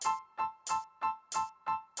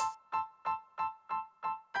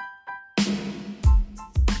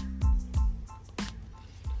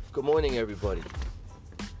Good morning, everybody.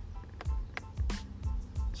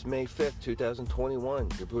 It's May 5th, 2021.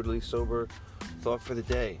 Your brutally sober thought for the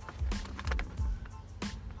day.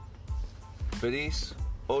 Feliz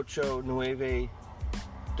Ocho Nueve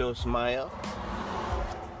dos Mayo.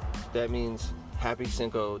 That means Happy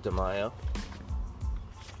Cinco de Mayo.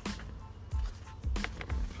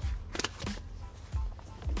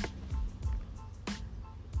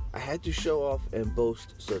 I had to show off and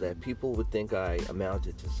boast so that people would think I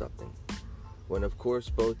amounted to something. When of course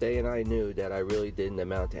both they and I knew that I really didn't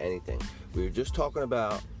amount to anything. We were just talking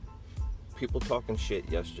about people talking shit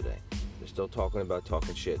yesterday. They're still talking about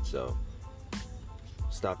talking shit, so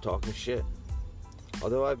stop talking shit.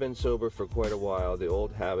 Although I've been sober for quite a while, the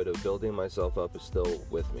old habit of building myself up is still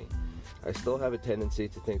with me. I still have a tendency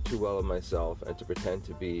to think too well of myself and to pretend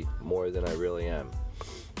to be more than I really am.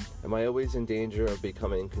 Am I always in danger of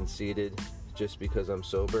becoming conceited just because I'm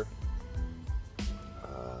sober?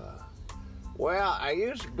 Well, I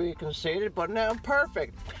used to be conceited, but now I'm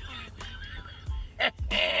perfect.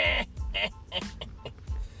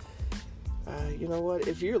 You know what?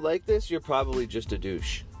 If you're like this, you're probably just a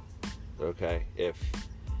douche. Okay? If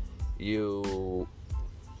you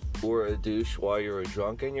were a douche while you were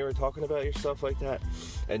drunk and you were talking about yourself like that,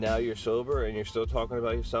 and now you're sober and you're still talking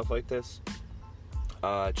about yourself like this,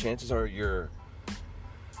 chances are you're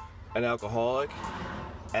an alcoholic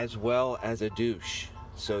as well as a douche.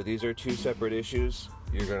 So these are two separate issues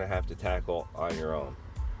you're going to have to tackle on your own.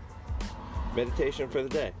 Meditation for the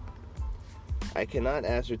day. I cannot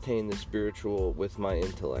ascertain the spiritual with my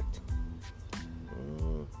intellect.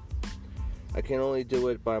 I can only do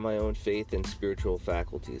it by my own faith and spiritual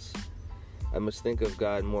faculties. I must think of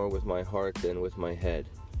God more with my heart than with my head.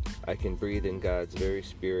 I can breathe in God's very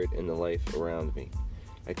spirit in the life around me.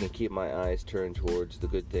 I can keep my eyes turned towards the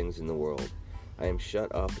good things in the world. I am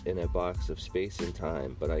shut up in a box of space and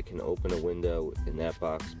time, but I can open a window in that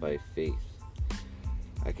box by faith.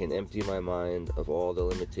 I can empty my mind of all the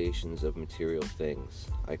limitations of material things.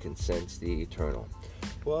 I can sense the eternal.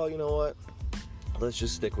 Well, you know what? Let's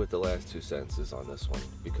just stick with the last two sentences on this one,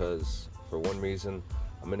 because for one reason,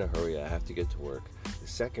 I'm in a hurry. I have to get to work. The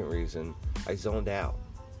second reason, I zoned out.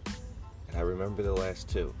 And I remember the last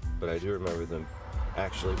two, but I do remember them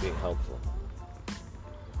actually being helpful.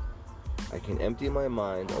 I can empty my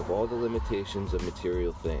mind of all the limitations of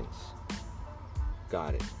material things.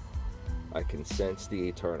 Got it. I can sense the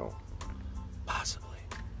eternal. Possibly.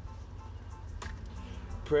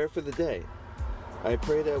 Prayer for the day. I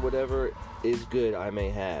pray that whatever is good I may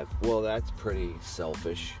have. Well, that's pretty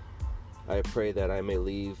selfish. I pray that I may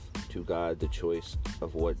leave to God the choice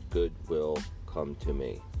of what good will come to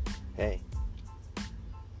me. Hey.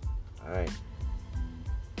 Alright.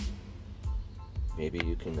 Maybe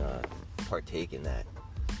you can partake in that.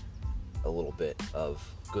 A little bit of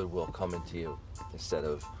goodwill coming to you instead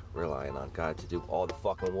of relying on God to do all the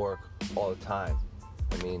fucking work all the time.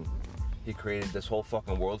 I mean, He created this whole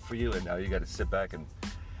fucking world for you, and now you gotta sit back and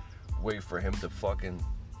wait for Him to fucking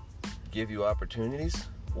give you opportunities?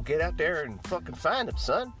 Well, get out there and fucking find them,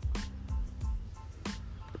 son.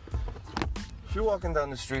 If you're walking down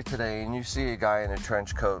the street today and you see a guy in a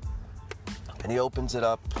trench coat and he opens it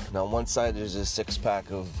up, and on one side there's a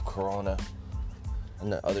 6-pack of Corona,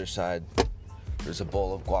 and the other side there's a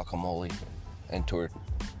bowl of guacamole and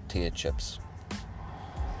tortilla chips.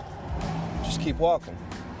 Just keep walking.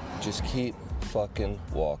 Just keep fucking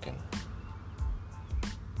walking.